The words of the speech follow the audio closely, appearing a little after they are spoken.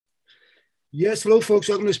Yes, hello, folks.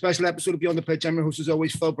 Welcome to a special episode of Beyond the Pitch. I'm your host, as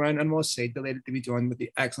always, Phil Brown, and I must say, delighted to be joined with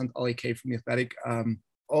the excellent Ollie Kay from The Athletic.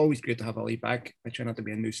 Always great to have Ollie back. I try not to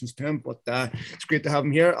be a nuisance to him, but it's great to have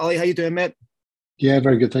him here. Ollie, how you doing, mate? Yeah,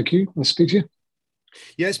 very good. Thank you. Nice to speak to you.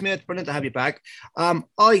 Yes, mate. Brilliant to have you back.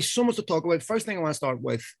 Ollie, so much to talk about. First thing I want to start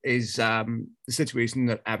with is the situation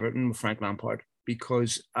at Everton with Frank Lampard,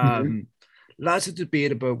 because lots of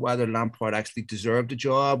debate about whether Lampard actually deserved the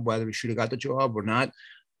job, whether he should have got the job or not.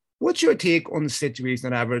 What's your take on the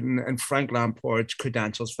situation at Everton and Frank Lampard's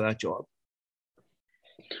credentials for that job?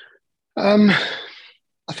 I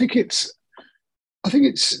think it's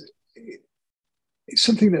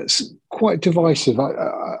something that's quite divisive.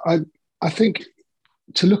 I think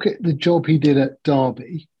to look at the job he did at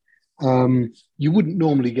Derby, you wouldn't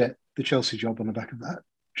normally get the Chelsea job on the back of that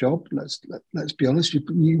job. Let's be honest.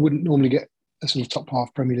 You wouldn't normally get a sort of top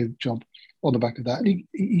half Premier League job on the back of that. And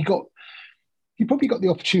he probably got the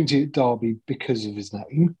opportunity at Derby because of his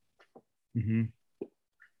name. Mm-hmm.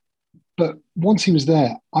 But once he was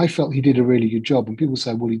there, I felt he did a really good job. And people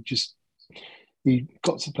say, well, he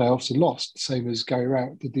got to the playoffs and lost, same as Gary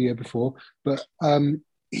Rowett did the year before. But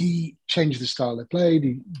he changed the style they played.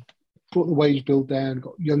 He brought the wage bill down,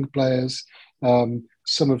 got young players,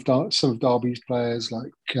 some of Derby's players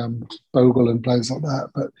like Bogle and players like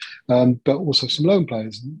that, but also some lone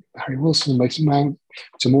players, Harry Wilson, Mason Mount,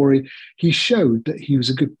 Tomori. He showed that he was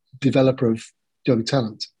a good developer of young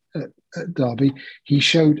talent at Derby. He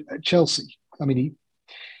showed at Chelsea. I mean,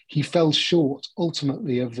 he fell short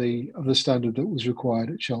ultimately of the standard that was required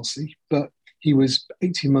at Chelsea, but he was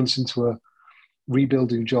 18 months into a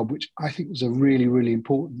rebuilding job, which I think was a really, really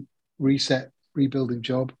important rebuilding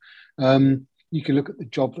job. You can look at the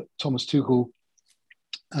job that Thomas Tuchel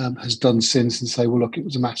has done since and say, well, look, it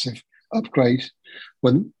was a massive upgrade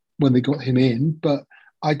when they got him in, but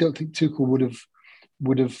I don't think Tuchel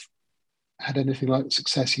would have had anything like the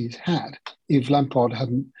success he's had if Lampard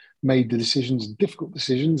hadn't made the decisions, difficult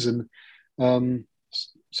decisions, and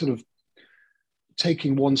sort of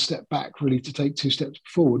taking one step back really to take two steps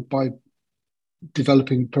forward by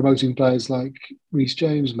promoting players like Reece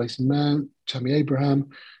James, Mason Mount, Tammy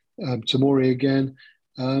Abraham, Tomori again.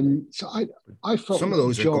 So I felt some of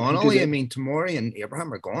those are gone. Ollie, I mean, Tomori and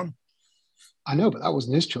Abraham are gone. I know, but that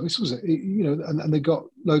wasn't his choice, was it? And they got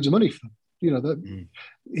loads of money for them.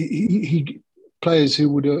 He players who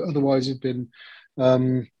would otherwise have been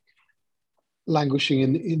languishing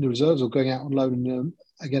in the reserves or going out on loan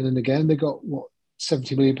again and again. They got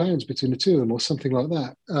 £70 million between the two of them, or something like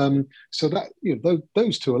that. So that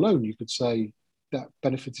those two alone, you could say that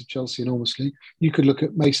benefited Chelsea enormously. You could look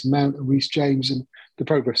at Mason Mount and Reece James and the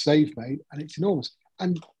progress they've made, and it's enormous.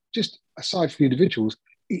 And just aside from the individuals,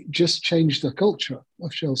 it just changed the culture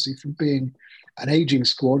of Chelsea from being an aging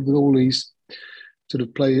squad with all these sort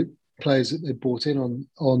of players that they brought in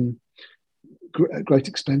on great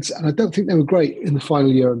expense. And I don't think they were great in the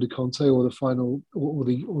final year under Conte or the final or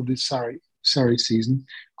the Sarri season.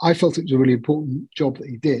 I felt it was a really important job that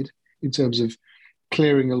he did in terms of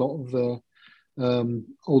clearing a lot of the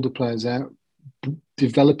older players out,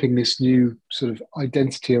 developing this new sort of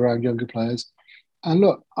identity around younger players. And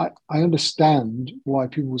look, I understand why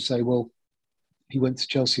people will say, well, he went to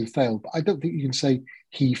Chelsea and failed, but I don't think you can say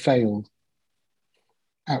he failed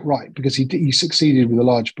outright, because he succeeded with a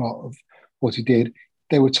large part of what he did.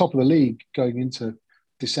 They were top of the league going into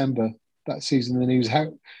December that season, and he was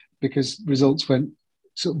out because results went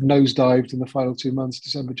sort of nosedived in the final 2 months,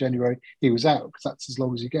 December, January. He was out because that's as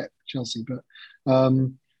long as you get for Chelsea. But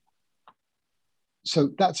so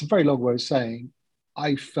that's a very long way of saying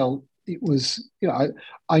I felt it was,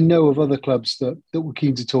 I know of other clubs that were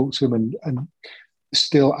keen to talk to him and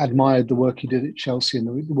still admired the work he did at Chelsea and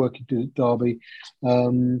the work he did at Derby.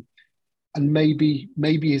 And maybe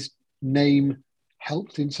his name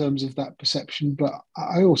helped in terms of that perception. But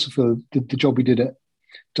I also feel the job he did at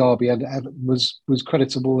Derby and at Everton was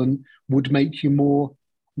creditable and would make you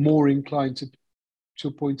more inclined to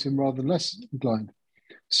appoint him rather than less inclined.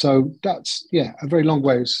 So that's a very long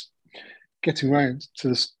way of getting around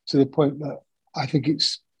to the point that I think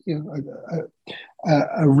it's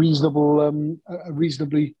a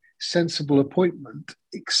reasonably sensible appointment.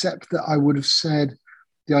 Except that I would have said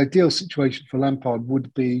the ideal situation for Lampard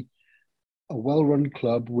would be a well-run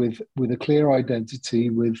club with a clear identity,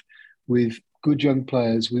 with good young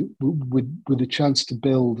players, with a chance to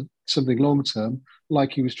build something long-term,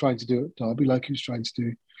 like he was trying to do at Derby, like he was trying to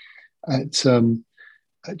do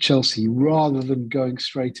at Chelsea, rather than going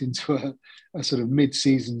straight into a sort of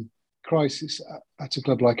mid-season crisis at a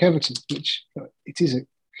club like Everton, which it is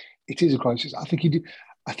a crisis. I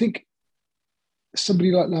think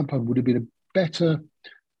somebody like Lampard would have been a better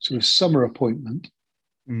sort of summer appointment.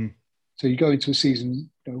 Mm. So you go into a season,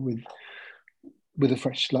 you know, with a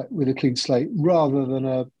fresh slate, with a clean slate, rather than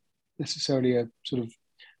a necessarily a sort of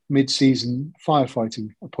mid-season firefighting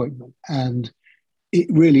appointment. And it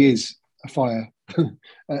really is a fire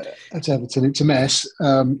at Everton. It's a mess.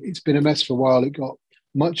 It's been a mess for a while. It got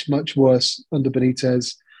much, much worse under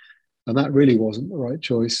Benitez, and that really wasn't the right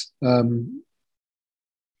choice. However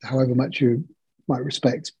much you might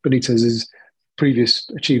respect Benitez's previous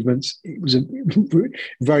achievements, it was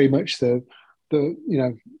very much the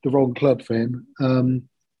wrong club for him.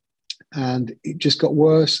 And it just got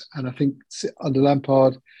worse. And I think under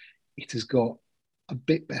Lampard, it has got a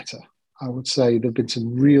bit better. I would say there have been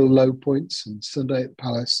some real low points on Sunday at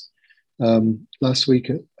Palace, last week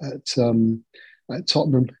at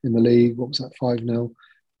Tottenham in the league. What was that, 5-0?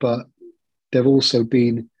 But there have also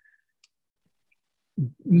been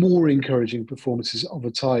more encouraging performances of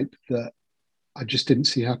a type that I just didn't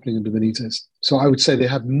see happening under Benitez. So I would say they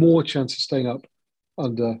had more chance of staying up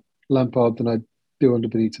under Lampard than I do under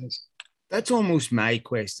Benitez. That's almost my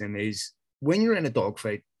question is, when you're in a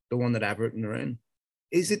dogfight, the one that Everton are in,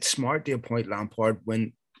 is it smart to appoint Lampard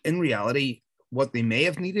when in reality what they may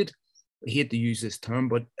have needed, I hate to use this term,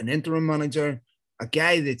 but an interim manager, a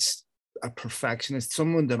guy that's a perfectionist,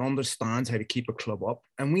 someone that understands how to keep a club up.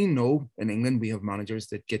 And we know in England we have managers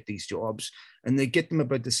that get these jobs and they get them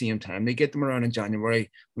about the same time. They get them around in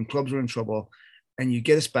January when clubs are in trouble, and you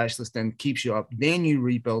get a specialist in, keeps you up, then you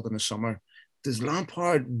rebuild in the summer. Does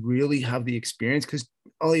Lampard really have the experience? Because,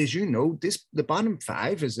 Ollie, as you know, the bottom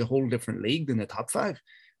five is a whole different league than the top five.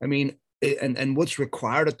 I mean, and what's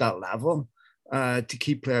required at that level to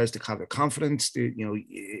keep players to have their confidence,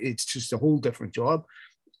 it's just a whole different job.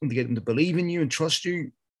 And to get them to believe in you and trust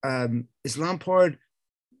you. Is Lampard,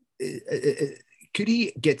 could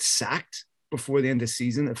he get sacked before the end of the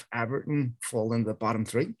season if Everton fall into the bottom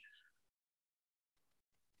three?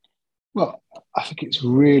 Well, I think it's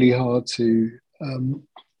really hard to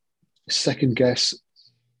second guess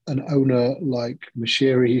an owner like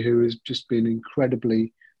Moshiri, who has just been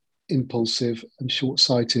incredibly impulsive and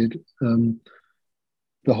short-sighted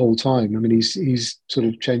the whole time. I mean, he's sort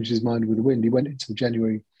of changed his mind with the wind. He went into the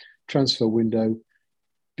January transfer window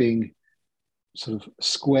being sort of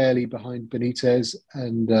squarely behind Benitez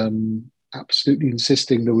and absolutely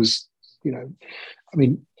insisting there was, I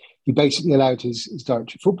mean, he basically allowed his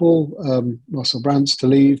director of football, Marcel Brands, to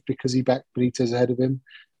leave because he backed Benitez ahead of him.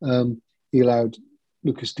 He allowed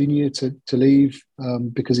Lucas Digne to leave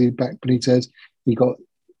because he backed Benitez. He got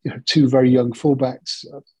two very young fullbacks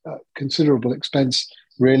at considerable expense,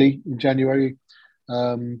 really, in January.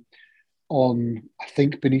 On, I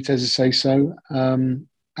think, Benitez's say-so. And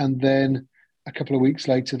then a couple of weeks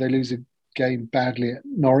later, they lose a game badly at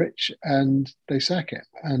Norwich and they sack it.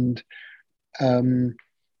 And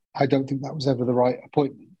I don't think that was ever the right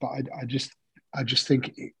appointment. But I just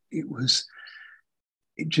think it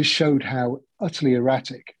just showed how utterly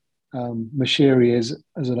erratic Moshiri is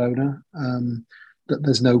as an owner, that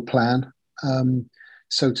there's no plan.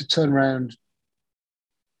 So to turn around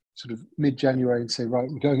sort of mid-January and say,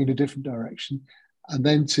 right, we're going in a different direction, and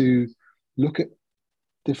then to look at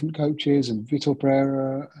different coaches and Vitor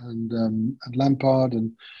Pereira and Lampard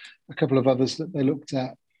and a couple of others that they looked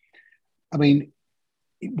at. I mean,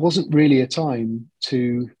 it wasn't really a time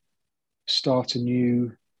to start a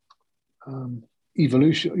new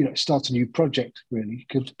evolution, start a new project, really,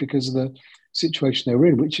 because of the situation they were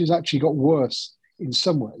in, which has actually got worse in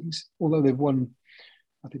some ways, although I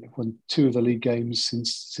think they've won 2 of the league games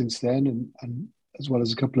since then, and as well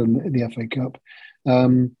as a couple in the FA Cup.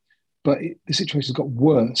 But the situation's got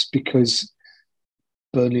worse because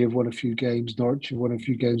Burnley have won a few games, Norwich have won a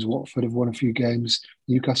few games, Watford have won a few games,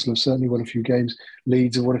 Newcastle have certainly won a few games,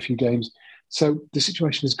 Leeds have won a few games. So the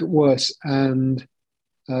situation has got worse, and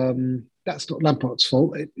that's not Lampard's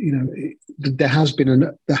fault. There has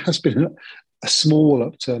been a small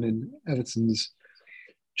upturn in Everton's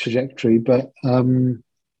trajectory, but I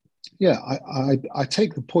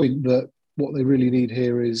take the point that what they really need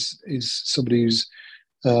here is somebody who's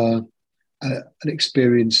an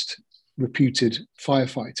experienced, reputed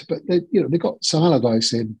firefighter. But they got Sam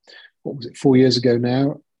Allardyce in. What was it, 4 years ago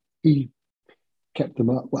now? He kept them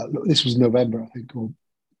up. Well, look, this was November, I think, or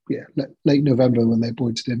late November when they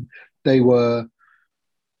appointed him. They were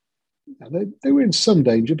in some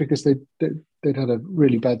danger because they'd had a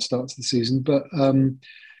really bad start to the season, but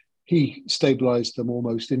he stabilised them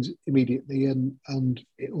almost immediately, and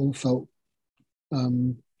it all felt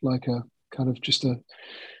like a kind of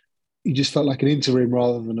he just felt like an interim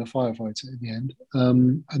rather than a firefighter in the end.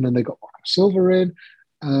 And then they got Marco Silva in,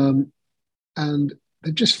 and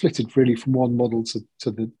they've just flitted really from one model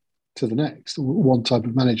to the next, or one type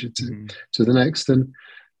of manager to the next. And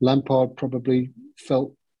Lampard probably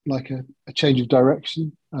felt like a change of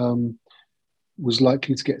direction. Was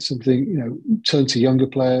likely to get something, turn to younger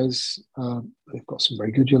players. They've got some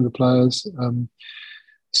very good younger players.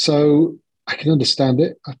 So I can understand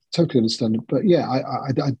it. I totally understand it. But yeah,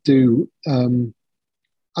 I do. I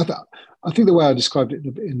think the way I described it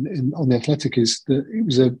on the Athletic is that it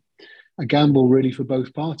was a gamble really for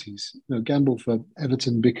both parties. Gamble for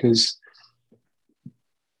Everton because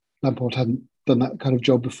Lampard hadn't done that kind of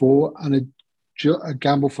job before, and a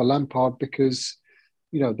gamble for Lampard because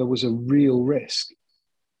there was a real risk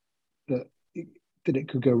that it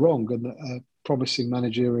could go wrong, and that a promising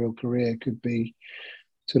managerial career could be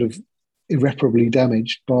sort of irreparably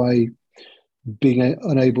damaged by being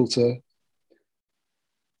unable to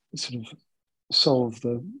sort of solve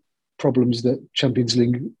the problems that Champions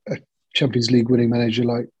League winning manager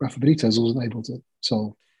like Rafa Benitez wasn't able to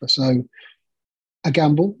solve. So a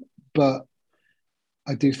gamble, but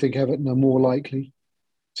I do think Everton are more likely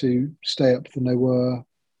to stay up than they were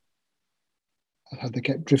had they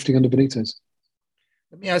kept drifting under Benitez.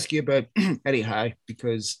 Let me ask you about Eddie Howe,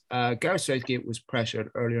 because Gareth Southgate was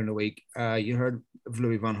pressured earlier in the week. You heard of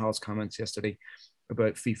Louis van Gaal's comments yesterday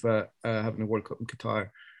about FIFA having a World Cup in Qatar.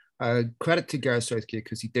 Credit to Gareth Southgate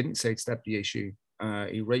because he didn't sidestep the issue.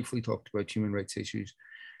 He rightfully talked about human rights issues.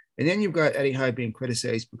 And then you've got Eddie Howe being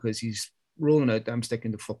criticised because he's rolling out them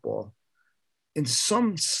sticking to football. In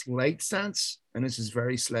some slight sense, and this is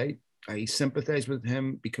very slight, I sympathise with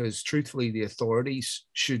him because truthfully, the authorities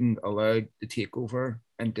shouldn't allow the takeover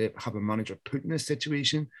and to have a manager put in this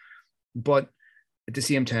situation. But at the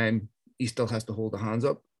same time, he still has to hold the hands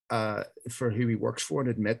up for who he works for and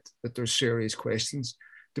admit that there's serious questions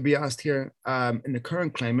to be asked here. In the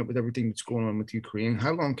current climate with everything that's going on with Ukraine,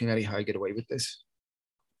 how long can Eddie Howe get away with this?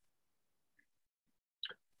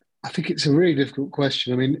 I think it's a really difficult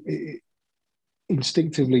question. I mean,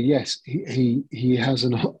 instinctively, yes, he has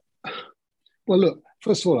an. Well, look.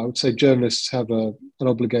 First of all, I would say journalists have an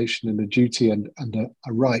obligation and a duty and a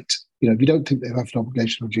right. If you don't think they have an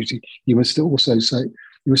obligation or duty, you must also say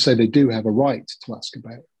they do have a right to ask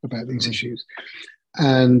about these issues.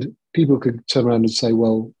 And people could turn around and say,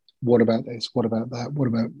 well, what about this? What about that? What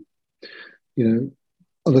about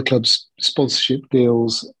other clubs' sponsorship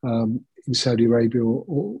deals in Saudi Arabia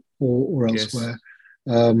or elsewhere?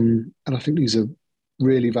 Yes. And I think these are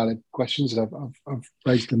really valid questions that I've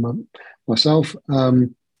raised them myself.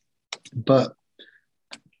 But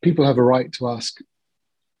people have a right to ask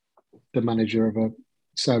the manager of a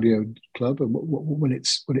Saudi-owned club, and when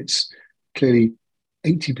it's clearly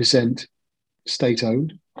 80%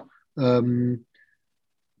 state-owned,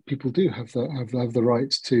 people do have the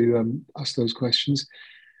right to ask those questions.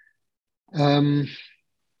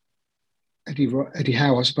 Eddie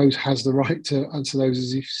Howe, I suppose, has the right to answer those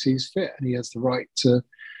as he sees fit, and he has the right to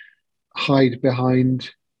hide behind,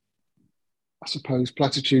 I suppose,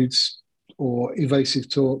 platitudes or evasive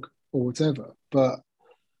talk or whatever. But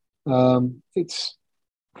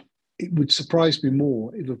it would surprise me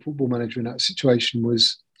more if a football manager in that situation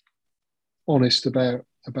was honest about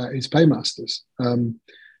his paymasters.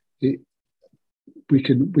 We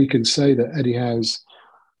can say that Eddie Howe's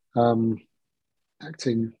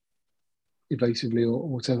acting evasively or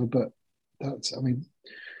whatever, but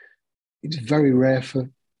it's very rare for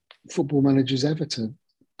football managers ever to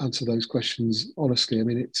answer those questions honestly. I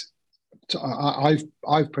mean,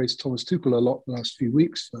 I've praised Thomas Tuchel a lot the last few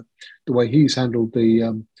weeks for the way he's handled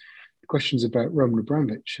the questions about Roman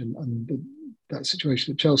Abramovich and that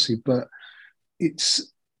situation at Chelsea, but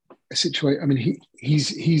it's a situation. I mean,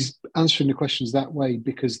 he's answering the questions that way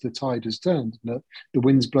because the tide has turned. The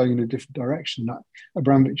wind's blowing in a different direction. That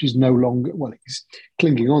Abramovich is no longer, well, he's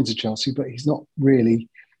clinging on to Chelsea, but he's not really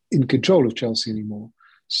in control of Chelsea anymore.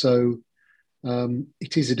 So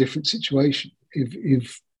it is a different situation.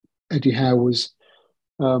 If Eddie Howe was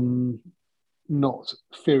not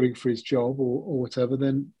fearing for his job or whatever,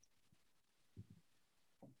 then,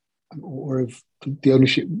 or if the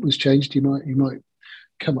ownership was changed, he might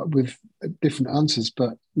come up with different answers.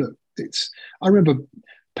 But look, I remember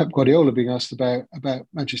Pep Guardiola being asked about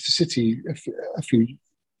Manchester City a few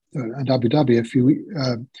and Abu Dhabi a few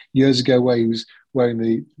years ago, where he was wearing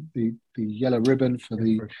the yellow ribbon for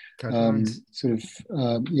the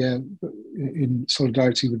in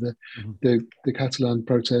solidarity with the Catalan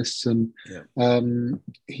protests, and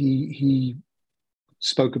he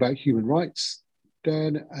spoke about human rights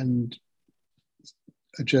then, and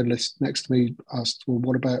a journalist next to me asked, well,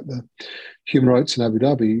 what about the human rights in Abu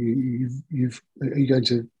Dhabi? Are you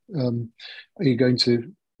going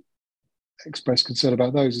to expressed concern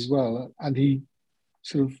about those as well, and he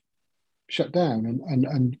sort of shut down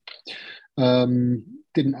and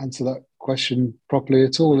didn't answer that question properly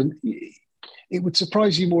at all. And it would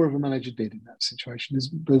surprise you more if a manager did in that situation.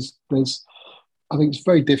 There's I think it's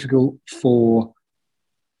very difficult for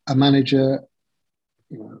a manager,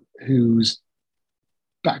 whose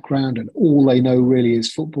background and all they know really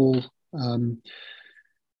is football,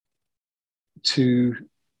 to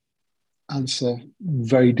answer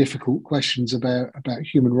very difficult questions about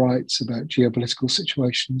human rights, about geopolitical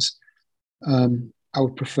situations. I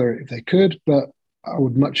would prefer it if they could, but I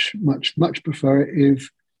would much prefer it if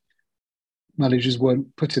managers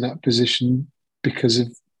weren't put in that position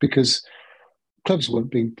because clubs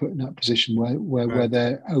weren't being put in that position where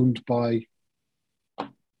they're owned by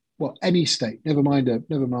any state. Never mind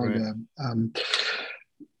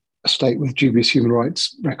a state with dubious human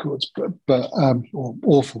rights records, but or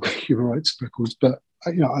awful human rights records. But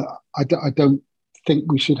I don't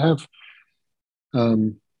think we should have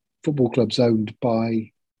football clubs owned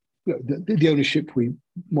by the ownership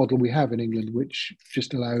model we have in England, which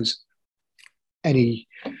just allows any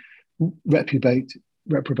reprobate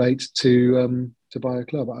to buy a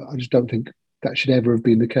club. I just don't think that should ever have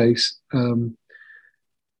been the case.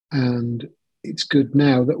 And it's good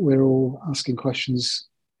now that we're all asking questions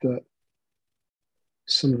that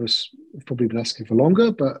some of us have probably been asking for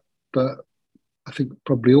longer, but I think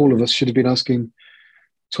probably all of us should have been asking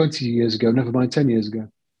 20 years ago, never mind 10 years ago.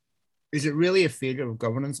 Is it really a failure of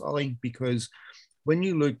governance, Ollie? Because when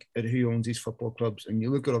you look at who owns these football clubs and you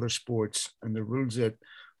look at other sports and the rules that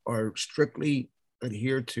are strictly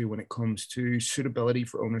adhered to when it comes to suitability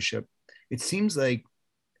for ownership, it seems like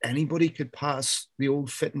anybody could pass the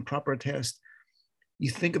old fit and proper test. You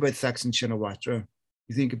think about Thaksin Shinawatra.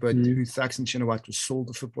 You think about who Thaksin Shinawatra sold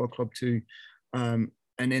the football club to. And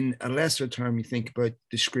in a lesser term, you think about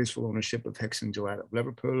disgraceful ownership of Hicks and Gillett of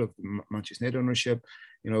Liverpool, of Manchester United ownership,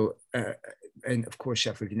 and of course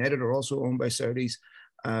Sheffield United are also owned by Saudis.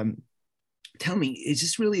 Tell me, is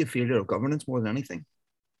this really a failure of governance more than anything?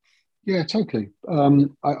 Yeah, totally.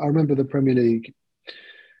 I remember the Premier League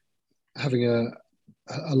having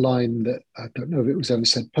a line that I don't know if it was ever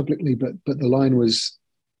said publicly, but the line was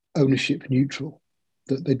ownership neutral.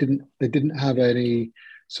 That they didn't have any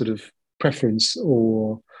sort of preference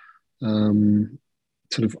or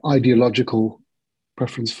sort of ideological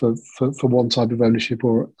preference for one type of ownership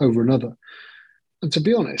or over another. And to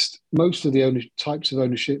be honest, most of the types of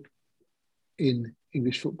ownership in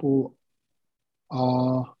English football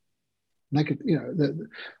are negative.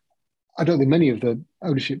 I don't think many of the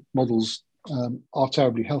ownership models are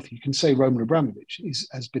terribly healthy. You can say Roman Abramovich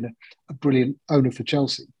has been a brilliant owner for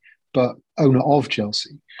Chelsea, but owner of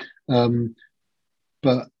Chelsea.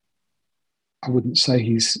 But I wouldn't say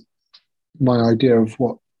he's my idea of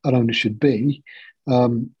what an owner should be.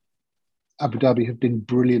 Abu Dhabi have been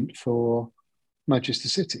brilliant for Manchester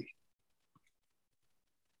City.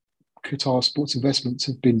 Qatar Sports Investments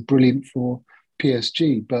have been brilliant for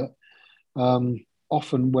PSG, but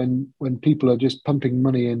often when people are just pumping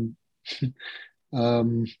money in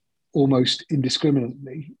almost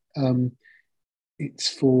indiscriminately, it's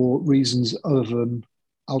for reasons other than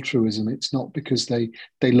altruism. It's not because they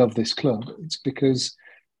love this club. It's because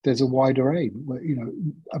there's a wider aim.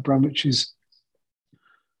 Abramovich's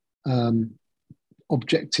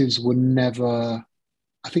objectives were never.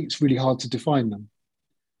 I think it's really hard to define them,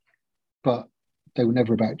 but they were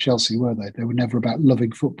never about Chelsea, were they? They were never about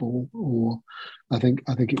loving football, or I think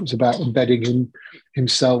it was about embedding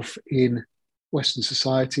himself in Western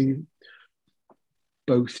society,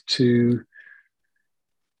 both to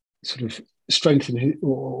sort of strengthen him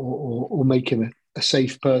or make him a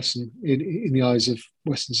safe person in the eyes of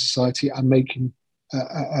Western society, and make him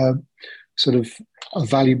a sort of a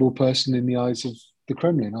valuable person in the eyes of the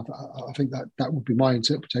Kremlin. I think that would be my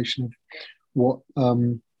interpretation of what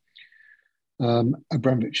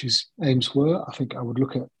Abramovich's aims were. I think I would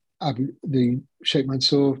look at the Sheikh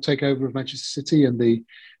Mansour takeover of Manchester City and the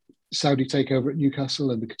Saudi takeover at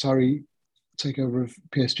Newcastle and the Qatari takeover of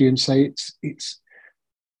PSG and say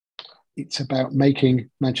it's about making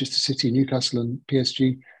Manchester City, Newcastle and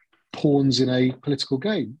PSG pawns in a political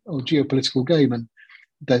game or geopolitical game, and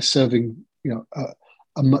they're serving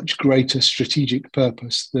a much greater strategic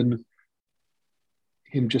purpose than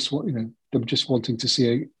them just wanting to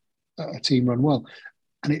see a team run well.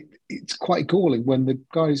 And it's quite galling when the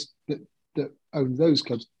guys that own those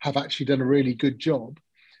clubs have actually done a really good job,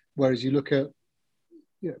 whereas you look at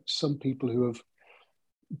some people who have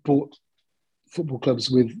bought football clubs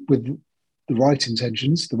with the right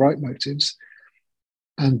intentions, the right motives,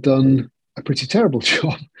 and done a pretty terrible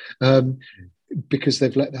job. because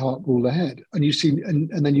they've let the heart rule their head. And you've seen,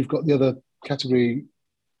 and then you've got the other category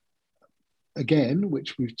again,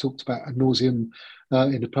 which we've talked about ad nauseum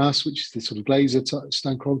in the past, which is the sort of Glazer type,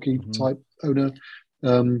 Stan Kroenke type owner.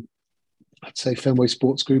 I'd say Fenway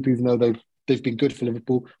Sports Group, even though they've been good for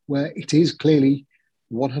Liverpool, where it is clearly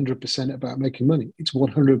 100% about making money. It's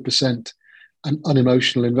 100% an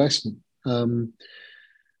unemotional investment.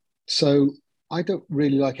 So I don't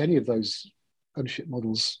really like any of those ownership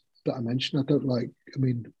models that I mentioned. I don't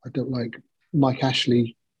like Mike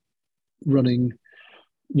Ashley running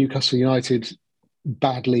Newcastle United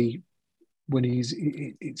badly when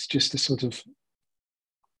it's just a sort of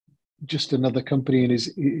just another company in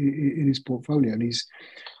his portfolio, and he's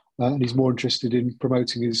more interested in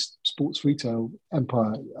promoting his sports retail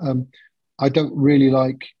empire. I don't really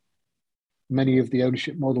like many of the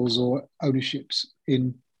ownership models or ownerships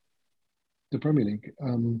in the Premier League.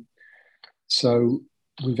 So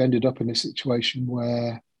we've ended up in a situation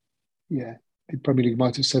where, the Premier League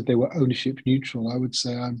might have said they were ownership neutral. I would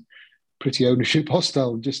say I'm pretty ownership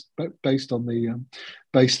hostile, just based on the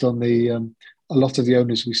a lot of the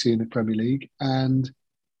owners we see in the Premier League. And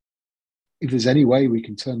if there's any way we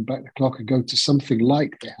can turn back the clock and go to something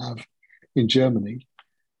like they have in Germany,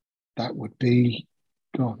 that would be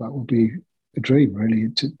a dream,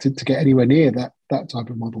 really, to get anywhere near that type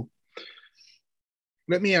of model.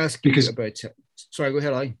 Let me ask you about. Sorry, go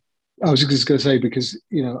ahead. I was just going to say, because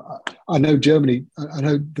I know Germany, I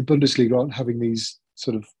know the Bundesliga aren't having these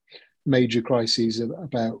sort of major crises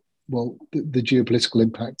about the geopolitical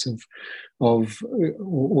impact of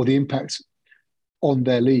or the impact on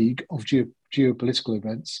their league of geopolitical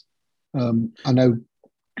events. I know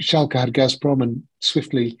Schalke had Gazprom and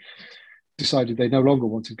swiftly decided they no longer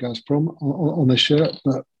wanted Gazprom on their shirt,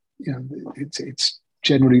 but it's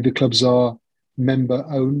generally the clubs are member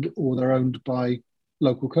owned, or they're owned by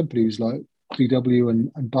local companies like VW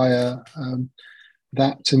and Bayer.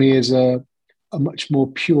 That to me is a much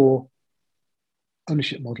more pure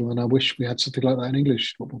ownership model, and I wish we had something like that in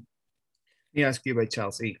English football. Let me ask you about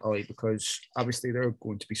Chelsea, Ollie, because obviously they're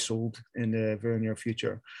going to be sold in the very near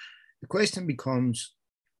future. The question becomes,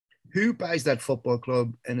 who buys that football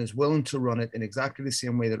club and is willing to run it in exactly the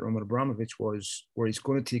same way that Roman Abramovich was, where he's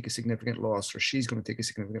going to take a significant loss, or she's going to take a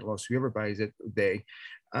significant loss, whoever buys it, they.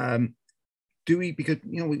 Because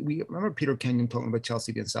we remember Peter Kenyon talking about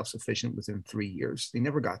Chelsea being self-sufficient within 3 years. They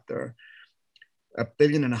never got there. $1.5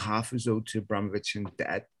 billion is owed to Abramovich in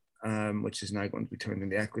debt, which is now going to be turned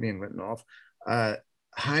into equity and written off.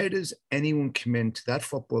 How does anyone come into that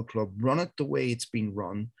football club, run it the way it's been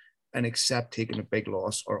run, and accept taking a big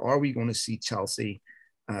loss? Or are we going to see Chelsea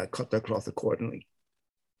cut their cloth accordingly?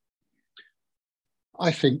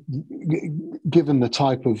 I think, given the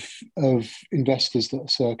type of investors that are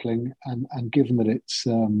circling, and given that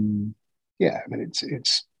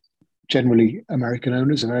it's generally American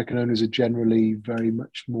owners. American owners are generally very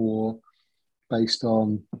much more based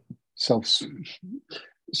on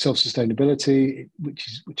self-sustainability,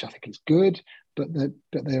 which I think is good, but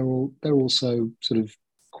they're also sort of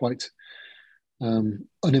quite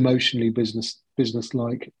unemotionally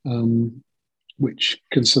business-like, which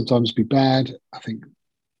can sometimes be bad. I think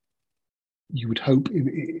you would hope,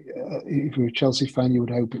 if you're a Chelsea fan, you would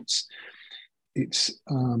hope it's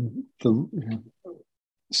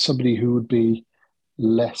somebody who would be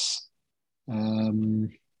less,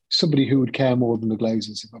 somebody who would care more than the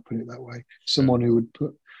Glazers, if I put it that way. Someone who would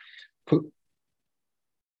put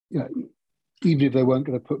even if they weren't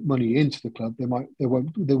going to put money into the club, they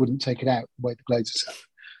wouldn't take it out the way the Glazers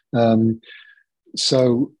have.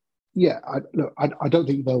 So yeah, I don't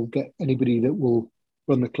think they'll get anybody that will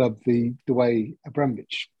run the club the way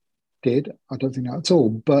Abramovich did. I don't think that at all.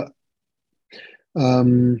 But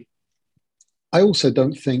I also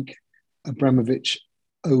don't think Abramovich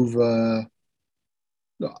I'll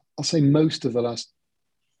say most of the last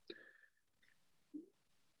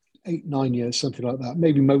 8-9 years, something like that,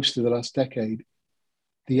 maybe most of the last decade,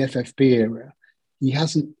 the FFP era, he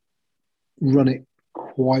hasn't run it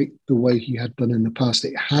quite the way he had done in the past.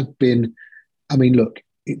 It had been, I mean, look,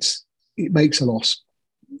 it makes a loss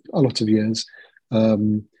a lot of years,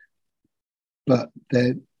 but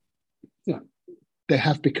they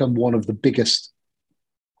have become one of the biggest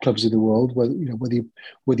clubs in the world. Whether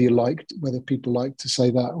people like to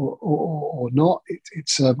say that or not,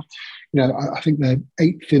 I think they're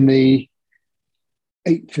eighth in the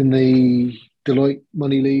Deloitte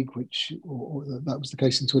Money League, which or that was the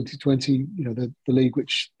case in 2020. The league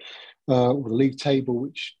which or the league table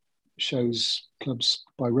which shows clubs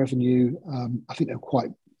by revenue. I think they're quite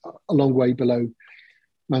a long way below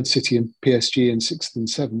Man City and PSG in 6th and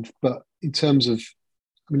 7th. But in terms of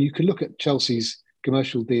I mean, you can look at Chelsea's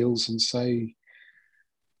commercial deals and say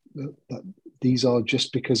that these are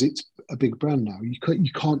just because it's a big brand now.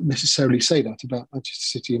 You can't necessarily say that about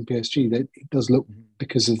Manchester City and PSG. It does look,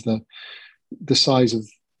 because of the size of,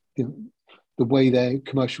 you know, the way their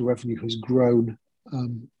commercial revenue has grown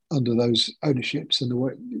under those ownerships, and the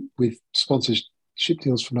way with sponsorship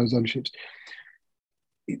deals from those ownerships.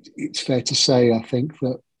 It's fair to say, I think,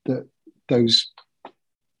 that those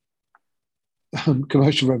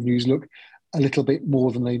commercial revenues look a little bit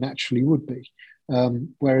more than they naturally would be.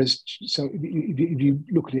 Whereas, so if you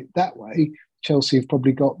look at it that way, Chelsea have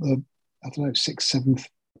probably got the, I don't know, sixth, seventh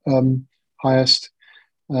highest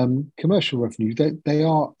commercial revenue. They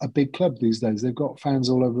are a big club these days. They've got fans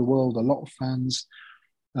all over the world, a lot of fans.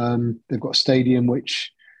 They've got a stadium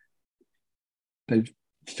which they've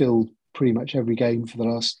filled pretty much every game for the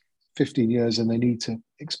last 15 years, and they need to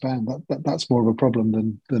expand. That's more of a problem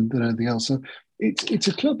than anything else. So it's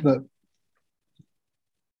a club that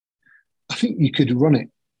I think you could run it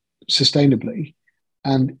sustainably,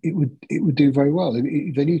 and it would do very well.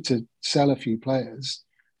 If they need to sell a few players,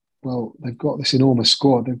 well, they've got this enormous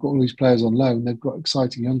squad. They've got all these players on loan. They've got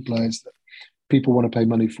exciting young players that people want to pay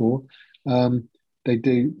money for. They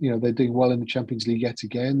do, you know, they're doing well in the Champions League yet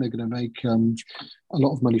again. They're going to make a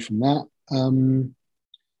lot of money from that.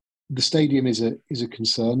 The stadium is a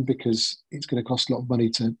concern because it's going to cost a lot of money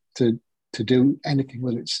to do anything,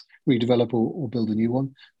 whether it's redevelop or build a new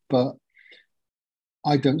one. But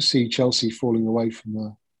I don't see Chelsea falling away from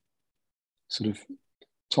the sort of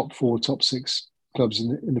top four, top six clubs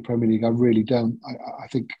in the Premier League. I really don't. I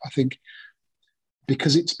think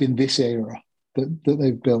because it's been this era that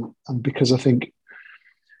they've built, and because I think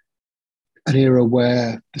an era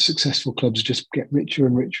where the successful clubs just get richer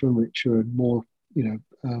and richer and richer and more, you know,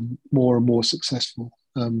 more and more successful,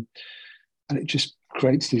 and it just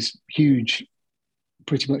creates this huge,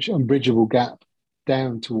 pretty much unbridgeable gap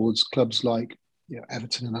down towards clubs like, you know,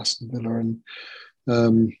 Everton and Aston Villa and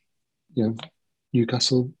you know,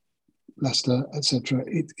 Newcastle, Leicester, etc.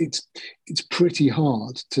 It's pretty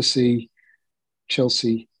hard to see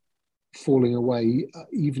Chelsea falling away,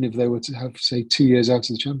 even if they were to have, say, 2 years out of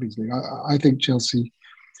the Champions League. I think Chelsea,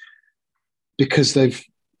 because they've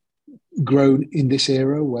grown in this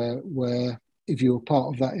era where if you're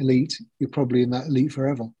part of that elite, you're probably in that elite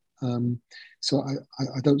forever. So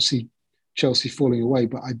I don't see Chelsea falling away,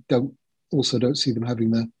 but I also don't see them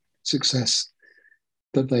having the success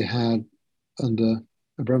that they had under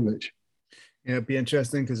Abramovich. Yeah, it'd be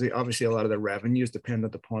interesting because obviously a lot of their revenue is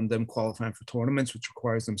dependent upon them qualifying for tournaments, which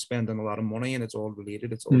requires them spending a lot of money, and it's all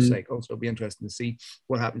related. It's all cycle. So it'll be interesting to see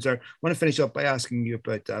what happens there. I want to finish up by asking you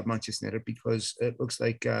about Manchester United, because it looks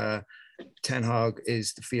like Ten Hag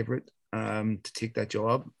is the favourite to take that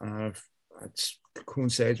job. It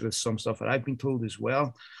coincides with some stuff that I've been told as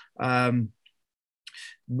well.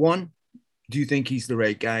 One, do you think he's the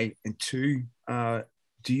right guy? And two,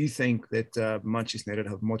 do you think that Manchester United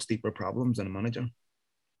have much deeper problems than a manager?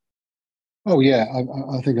 Oh yeah,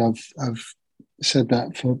 I think I've said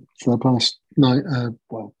that for the past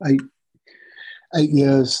 8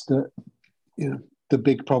 years, that, you know, the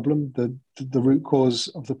big problem, the root cause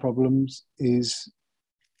of the problems is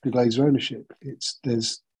the Glazer ownership.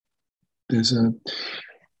 There's a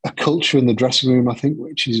culture in the dressing room, I think,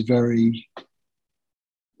 which is very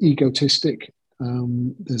egotistic. I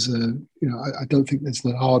don't think there's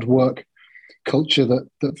the hard work culture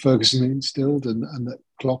that Ferguson instilled and that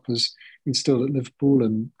Klopp has instilled at Liverpool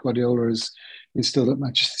and Guardiola has instilled at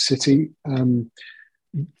Manchester City.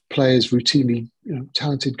 Players routinely, you know,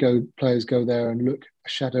 talented players go there and look a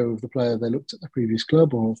shadow of the player they looked at their previous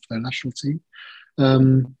club or their national team.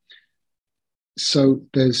 So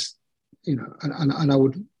there's, you know, and I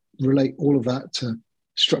would relate all of that to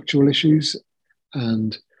structural issues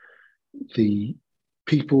and the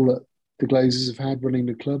people that the Glazers have had running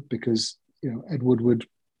the club, because, you know, Ed Woodward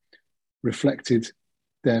reflected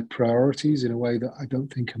their priorities in a way that I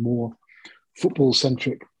don't think a more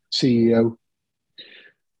football-centric CEO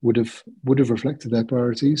would have reflected their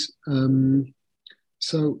priorities.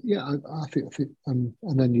 So yeah, I think, and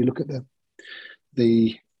then you look at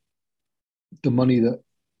the money that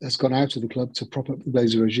has gone out of the club to prop up the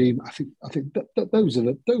Glazer regime. I think that those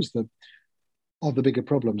are the bigger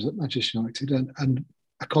problems at Manchester United, and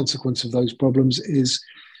a consequence of those problems is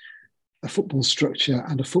a football structure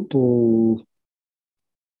and a football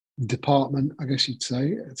department, I guess you'd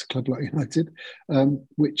say, it's a club like United,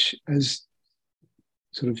 which has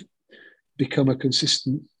sort of become a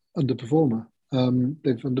consistent underperformer.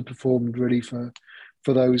 They've underperformed really for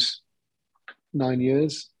those 9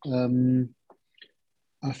 years.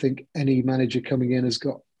 I think any manager coming in has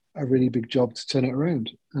got a really big job to turn it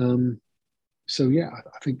around. So yeah,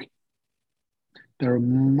 I think there are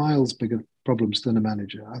miles bigger problems than a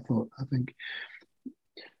manager. I think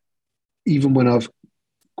even when I've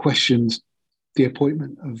questioned the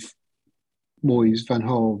appointment of Moyes, Van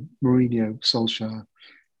Gaal, Mourinho, Solskjaer,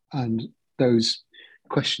 and those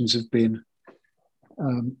questions have been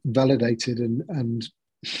validated, and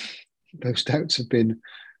those doubts have been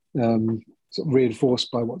sort of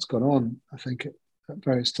reinforced by what's gone on. I think at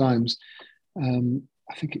various times.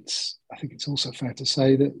 I think it's also fair to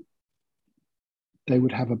say that they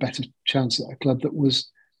would have a better chance at a club that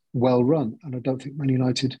was well run, and I don't think Man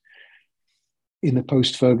United in the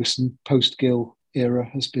post-Ferguson, post-Gill era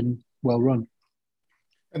has been well run.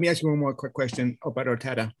 Let me ask you one more quick question about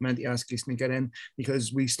Arteta. Meant to ask you, sneak it in,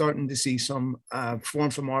 because we're starting to see some form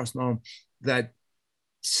from Arsenal that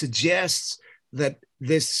suggests that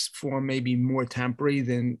this form may be more temporary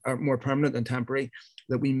than, or more permanent than temporary,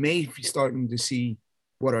 that we may be starting to see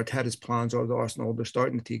what Arteta's plans are with Arsenal. They're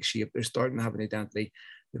starting to take shape. They're starting to have an identity.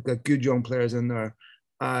 They've got good young players in there.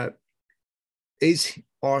 Is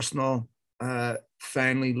Arsenal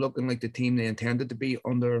finally looking like the team they intended to be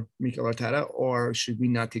under Mikel Arteta, or should we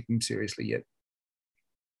not take them seriously yet?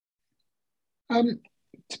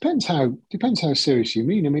 Depends how serious you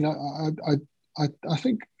mean. I mean, I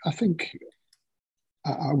think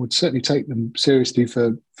I would certainly take them seriously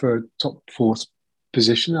for a top four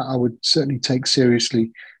position. I would certainly take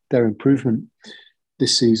seriously their improvement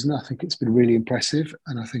this season. I think it's been really impressive,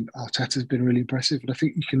 and I think Arteta's been really impressive. And I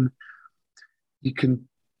think you can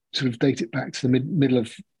sort of date it back to the middle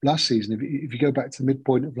of last season. If you go back to the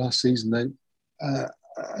midpoint of last season,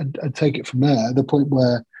 and take it from there, the point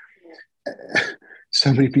where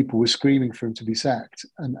so many people were screaming for him to be sacked,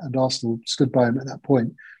 and Arsenal stood by him at that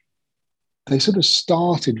point. They sort of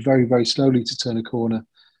started very, very slowly to turn a corner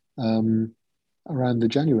around the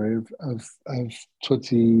January of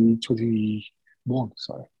 2021.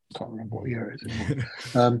 Sorry, I can't remember what year it is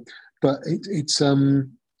anymore. But it's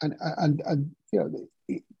and you know,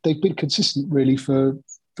 they've been consistent really for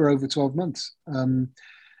over 12 months, and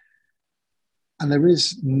there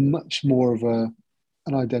is much more of an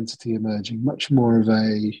identity emerging, much more of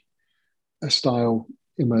a style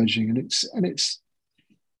emerging, and it's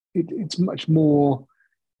much more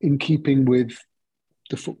in keeping with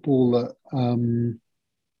the football that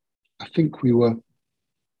I think we were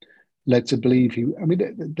led to believe he. I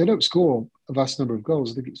mean, they don't score a vast number of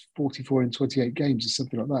goals. I think it's 44 in 28 games or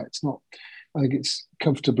something like that. It's not. I think it's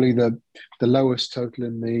comfortably the lowest total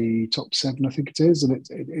in the top 7. I think it is, and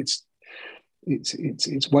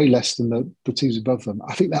it's way less than the teams above them.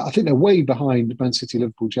 I think they're way behind Man City,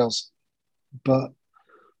 Liverpool, Chelsea, but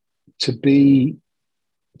to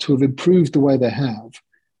have improved the way they have,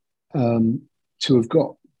 to have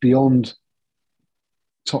got beyond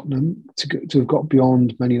Tottenham, to have got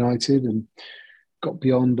beyond Man United and got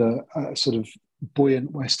beyond a sort of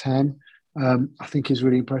buoyant West Ham, I think is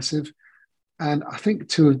really impressive. And I think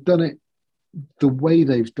to have done it the way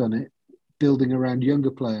they've done it, building around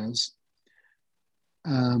younger players,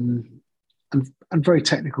 and very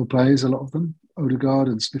technical players, a lot of them, Odegaard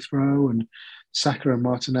and Smith Rowe and Saka and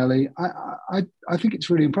Martinelli. I think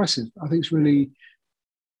it's really impressive. I think it's really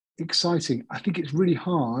exciting. I think it's really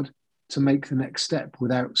hard to make the next step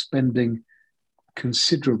without spending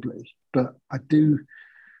considerably. But I do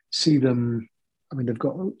see them. I mean, they've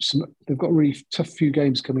got a really tough few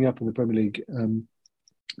games coming up in the Premier League.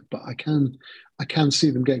 But I can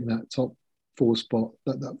see them getting that top 4 spot,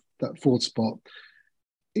 that 4th spot.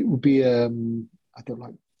 It would be I don't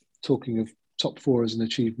like talking of top 4 as an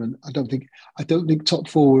achievement. I don't think top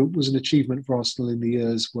 4 was an achievement for Arsenal in the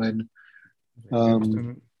years when they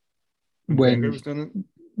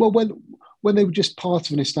were just part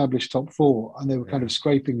of an established top 4 and they were kind of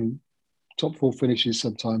scraping top 4 finishes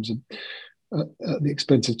sometimes at the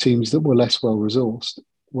expense of teams that were less well resourced.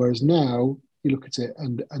 Whereas now you look at it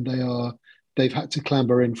and they've had to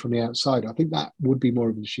clamber in from the outside. I think that would be more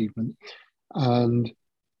of an achievement, and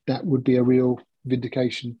that would be a real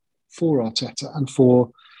vindication for Arteta and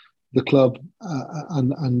for the club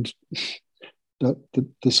and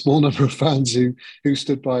the small number of fans who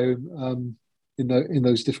stood by him in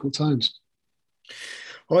those difficult times.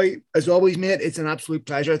 Hi, as always, mate, it's an absolute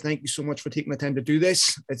pleasure. Thank you so much for taking the time to do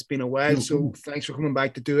this. It's been a while, so thanks for coming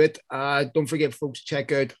back to do it. Don't forget, folks,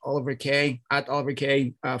 check out Oliver Kay, at Oliver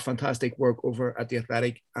Kay. Fantastic work over at The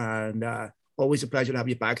Athletic, and always a pleasure to have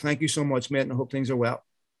you back. Thank you so much, mate, and I hope things are well.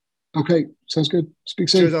 Okay, sounds good. Speak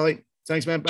soon. Cheers, Ollie. Thanks, man. Bye.